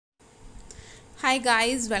Hi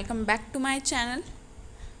guys, welcome back to my channel.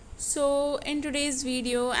 So in today's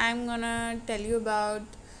video I'm gonna tell you about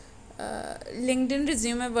LinkedIn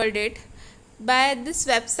resume verdict. By this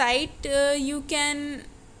website you can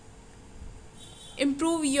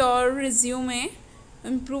improve your resume,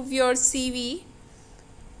 improve your CV,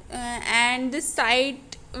 and this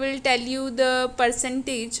site will tell you the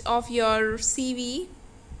percentage of your CV,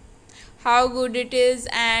 how good it is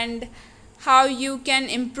and how you can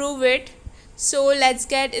improve it. So let's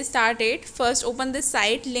get started. First open the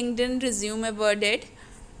site LinkedIn resume verdict.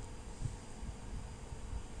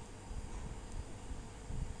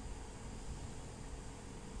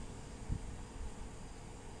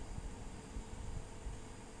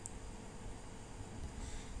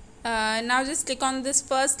 Now just click on this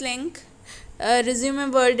first link,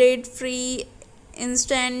 resume verdict, free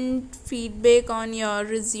instant feedback on your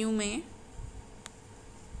resume.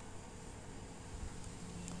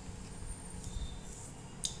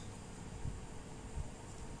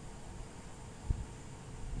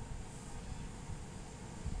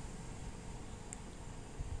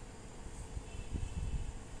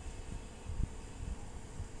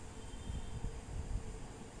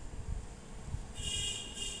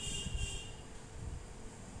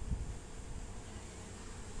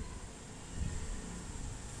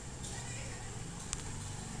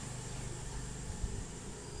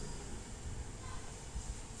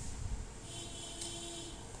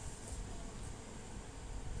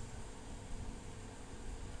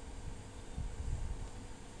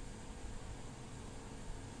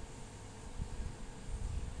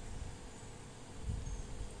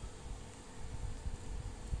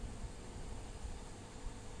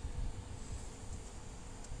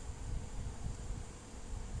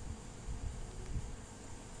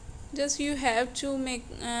 Just you have to make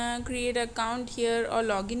create account here or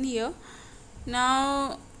login here.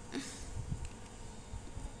 Now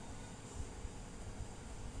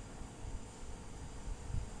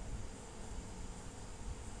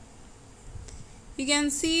you can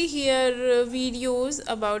see here videos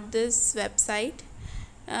about this website,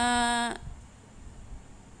 uh,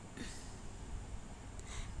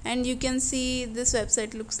 and you can see this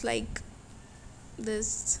website looks like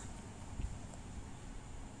this.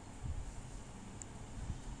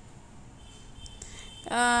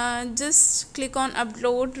 Just click on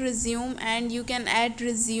upload resume and you can add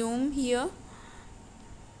resume here.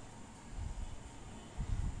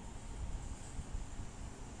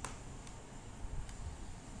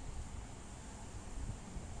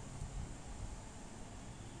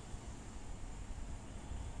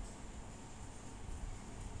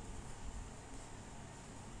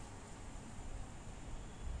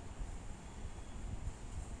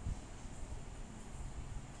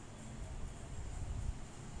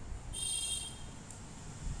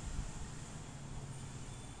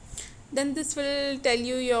 Then this will tell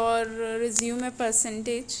you your resume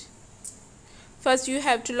percentage. First you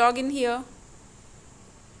have to log in here.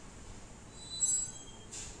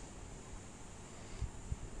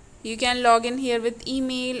 You can log in here with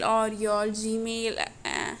email or your Gmail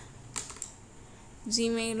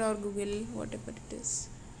or Google, whatever it is.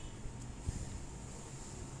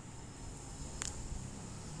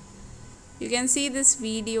 You can see this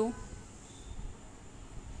video.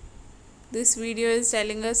 This video is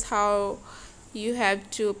telling us how you have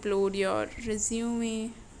to upload your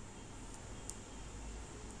resume.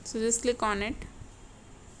 So just click on it.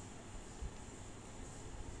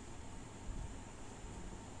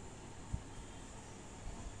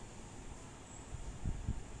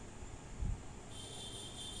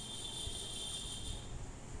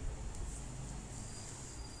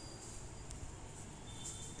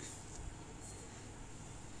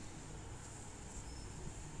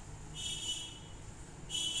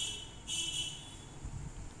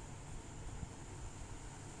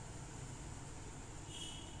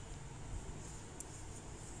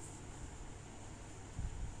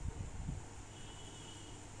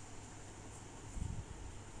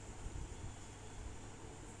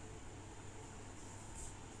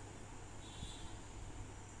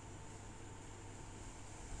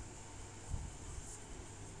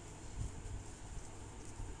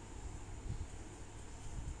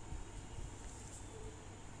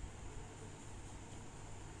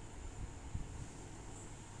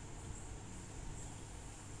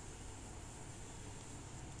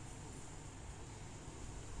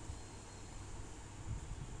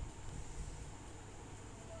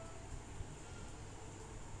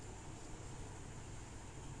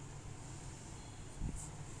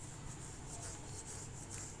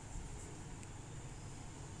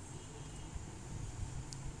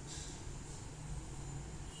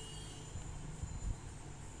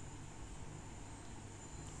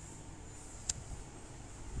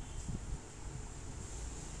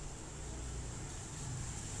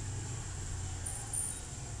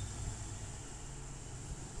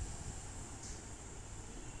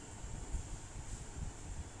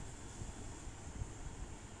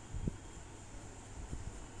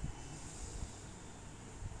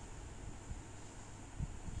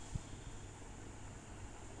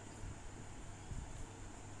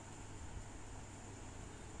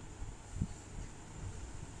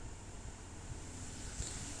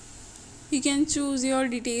 You can choose your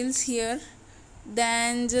details here,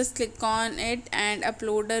 then just click on it and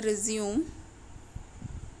upload a resume.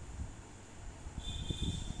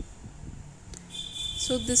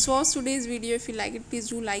 So this was today's video. If you like it, please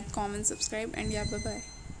do like, comment, subscribe, and yeah, bye bye.